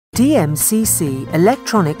DMCC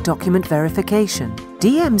Electronic Document Verification.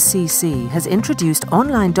 DMCC has introduced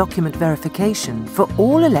online document verification for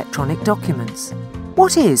all electronic documents.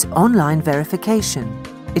 What is online verification?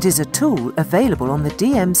 It is a tool available on the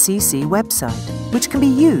DMCC website, which can be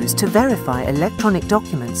used to verify electronic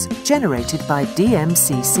documents generated by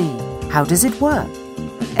DMCC. How does it work?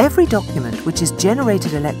 Every document which is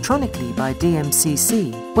generated electronically by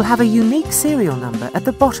DMCC will have a unique serial number at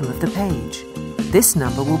the bottom of the page. This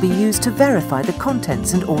number will be used to verify the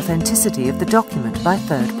contents and authenticity of the document by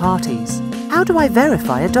third parties. How do I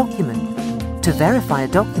verify a document? To verify a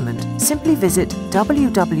document, simply visit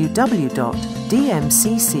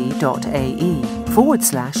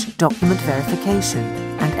www.dmcc.ae/document verification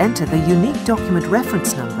and enter the unique document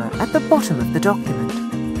reference number at the bottom of the document.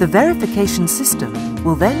 The verification system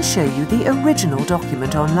will then show you the original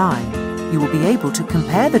document online. You will be able to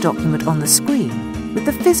compare the document on the screen with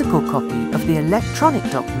the physical copy of the electronic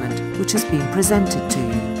document which has been presented to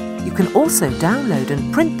you. You can also download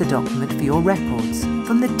and print the document for your records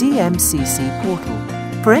from the DMCC portal.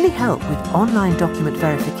 For any help with online document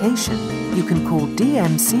verification, you can call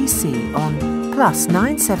DMCC on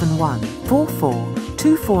 +971 44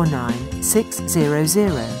 249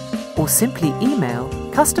 600 or simply email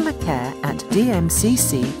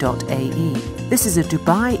customercare@dmcc.ae. This is a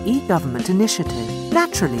Dubai e-government initiative.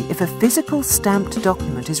 Naturally, if a physical stamped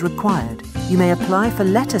document is required, you may apply for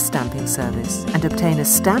letter stamping service and obtain a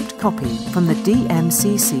stamped copy from the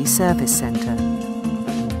DMCC Service Centre.